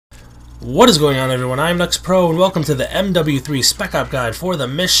What is going on, everyone? I'm MW3 and welcome to the MW3 Spec Op guide for the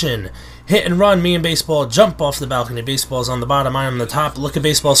mission. Hit and run, me and baseball, jump off the balcony. Baseball's on the bottom, I am on the top. Look at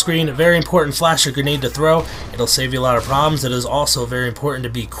baseball screen. Very important, flash a grenade to throw. It'll save you a lot of problems. It is also very important to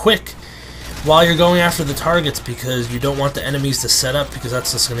be quick while you're going after the targets because you don't want the enemies to set up because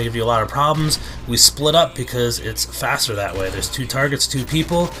that's just going to give you a lot of problems. We split up because it's faster that way. There's two targets, two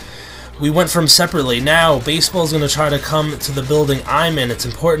people. We went from separately. Now, baseball's going to try to come to the building I'm in. It's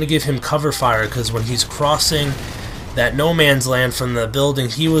important to give him cover fire because when he's crossing that no man's land from the building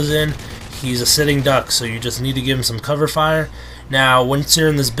he was in, he's a sitting duck, so you just need to give him some cover fire. Now, once you're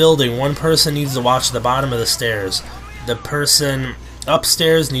in this building, one person needs to watch the bottom of the stairs. The person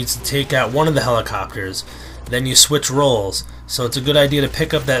upstairs needs to take out one of the helicopters. Then you switch roles. So it's a good idea to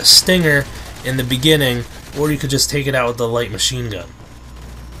pick up that stinger in the beginning, or you could just take it out with the light machine gun.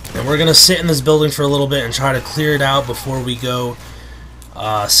 And we're going to sit in this building for a little bit and try to clear it out before we go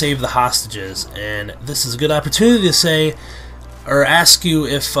save the hostages. And this is a good opportunity to say, or ask you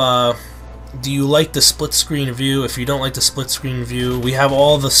if, do you like the split screen view? If you don't like the split screen view, we have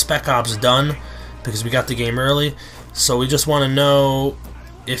all the Spec Ops done because we got the game early. So we just want to know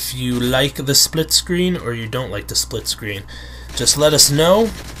if you like the split screen or you don't like the split screen. Just let us know,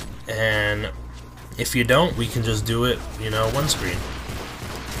 and if you don't, we can just do it, you know, one screen.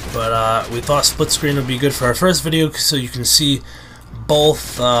 But we thought split screen would be good for our first video, so you can see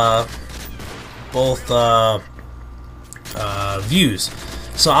both views.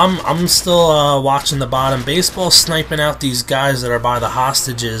 So I'm still watching the bottom. Baseball sniping out these guys that are by the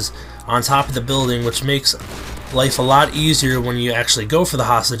hostages on top of the building, which makes life a lot easier when you actually go for the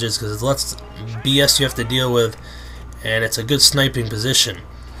hostages because it's less BS you have to deal with, and it's a good sniping position.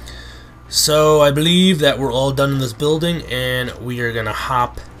 So I believe that we're all done in this building, and we are gonna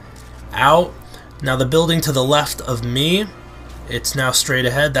hop out. Now the building to the left of me, it's now straight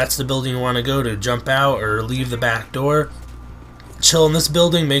ahead. That's the building you want to go to. Jump out or leave the back door. Chill in this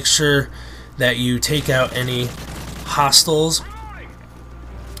building. Make sure that you take out any hostiles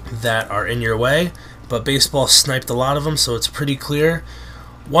that are in your way. But baseball sniped a lot of them, so it's pretty clear.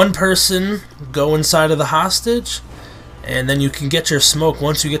 One person go inside of the hostage, and then you can get your smoke.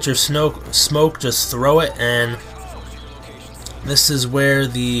 Once you get your smoke, just throw it, and this is where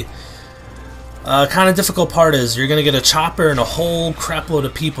the kind of difficult part is. You're going to get a chopper and a whole crap load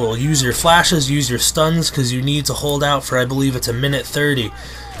of people. Use your flashes, use your stuns, because you need to hold out for, I believe it's a minute 30.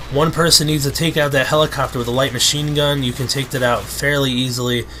 One person needs to take out that helicopter with a light machine gun. You can take that out fairly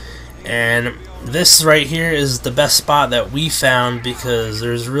easily. And this right here is the best spot that we found because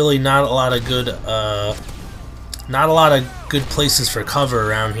there's really not a lot of good places for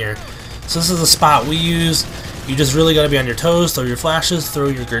cover around here. So this is the spot we use. You just really got to be on your toes, throw your flashes, throw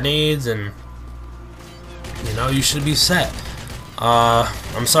your grenades, and you know, you should be set.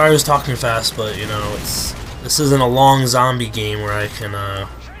 I'm sorry I was talking fast, but you know, this isn't a long zombie game where I can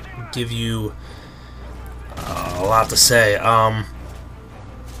give you a lot to say.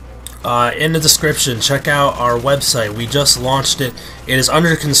 In the description, check out our website. We just launched it. It is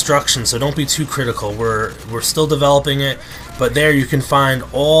under construction, so don't be too critical. We're still developing it, but there you can find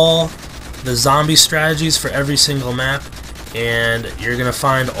all the zombie strategies for every single map, and you're gonna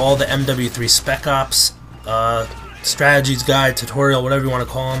find all the MW3 Spec Ops strategies, guide, tutorial, whatever you want to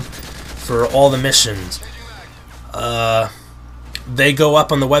call them, for all the missions. They go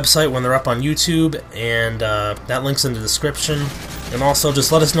up on the website when they're up on YouTube, and that link's in the description. And also,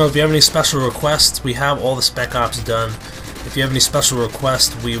 just let us know if you have any special requests. We have all the Spec Ops done. If you have any special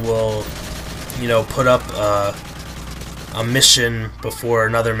requests, we will, you know, put up a mission before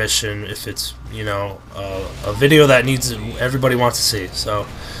another mission if it's, you know, a video that everybody wants to see. So,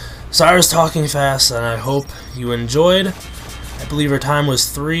 sorry I was talking fast, and I hope you enjoyed. I believe our time was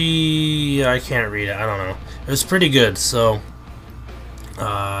 3. I can't read it. I don't know. It was pretty good. So,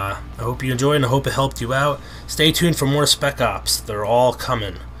 I hope you enjoyed, and I hope it helped you out. Stay tuned for more Spec Ops. They're all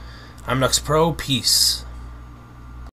coming. I'm MW3. Peace.